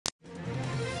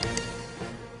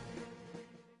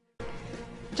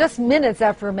Just minutes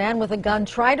after a man with a gun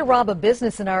tried to rob a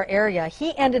business in our area,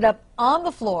 he ended up on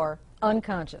the floor,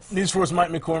 unconscious. News 4's Mike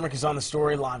McCormick is on the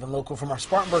story live and local from our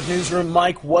Spartanburg newsroom.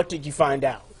 Mike, what did you find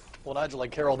out? Well, Nigel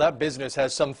and Carol, that business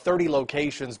has some 30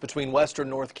 locations between western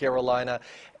North Carolina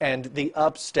and the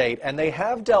upstate, and they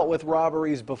have dealt with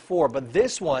robberies before, but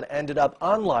this one ended up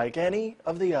unlike any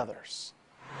of the others.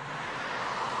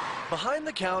 Behind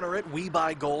the counter at We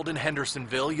Buy Gold in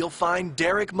Hendersonville, you'll find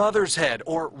Derek Mothershead,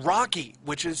 or Rocky,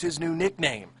 which is his new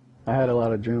nickname. I had a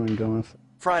lot of adrenaline going.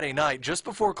 Friday night, just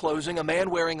before closing, a man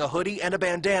wearing a hoodie and a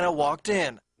bandana walked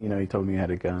in. You know, he told me he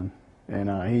had a gun,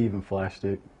 and he even flashed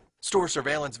it. Store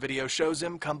surveillance video shows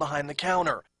him come behind the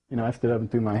counter. You know, I stood up and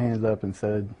threw my hands up and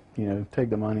said, you know, take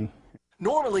the money.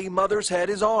 Normally, Mothershead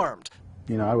is armed.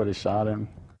 You know, I would have shot him.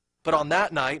 But on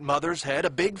that night, Mothershead,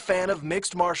 a big fan of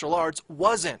mixed martial arts,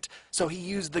 wasn't. So he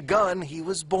used the gun he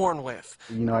was born with.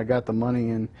 You know, I got the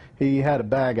money, and he had a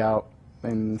bag out,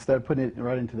 and instead of putting it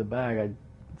right into the bag, I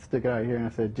stuck it out here, and I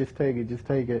said, just take it, just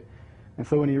take it. And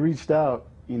so when he reached out,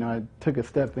 you know, I took a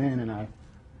step in, and I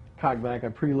cocked back, I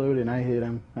preloaded, and I hit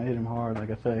him. I hit him hard. Like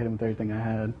I said, I hit him with everything I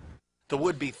had. The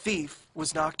would-be thief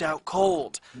was knocked out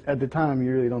cold. At the time,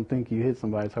 you really don't think you hit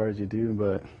somebody as hard as you do,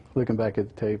 but looking back at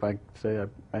the tape, I say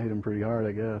I hit him pretty hard,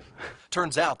 I guess.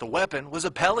 Turns out the weapon was a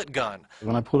pellet gun.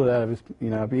 When I pulled it out of his, you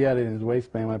know, if he had it in his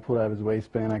waistband, when I pulled it out of his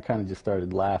waistband, I kind of just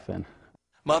started laughing.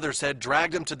 Mothershead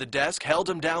dragged him to the desk, held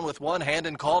him down with one hand,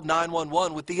 and called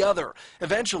 911 with the other.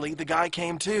 Eventually, the guy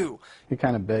came to. He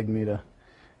kind of begged me to,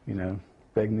 you know,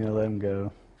 let him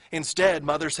go. Instead,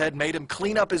 Mothershead made him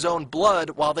clean up his own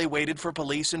blood while they waited for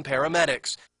police and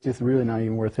paramedics. It's just really not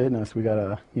even worth hitting us. We got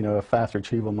a, you know, a fast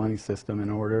retrieval money system in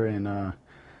order, and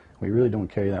we really don't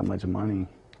carry that much money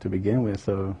to begin with,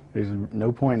 so there's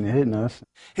no point in hitting us.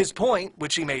 His point,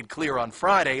 which he made clear on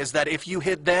Friday, is that if you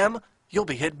hit them, you'll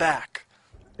be hit back.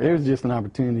 There was just an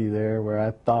opportunity there where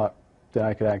I thought that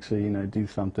I could actually, you know, do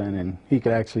something, and he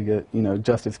could actually get, you know,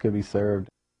 justice could be served.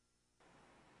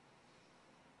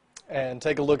 And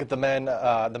take a look at the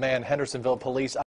man Hendersonville police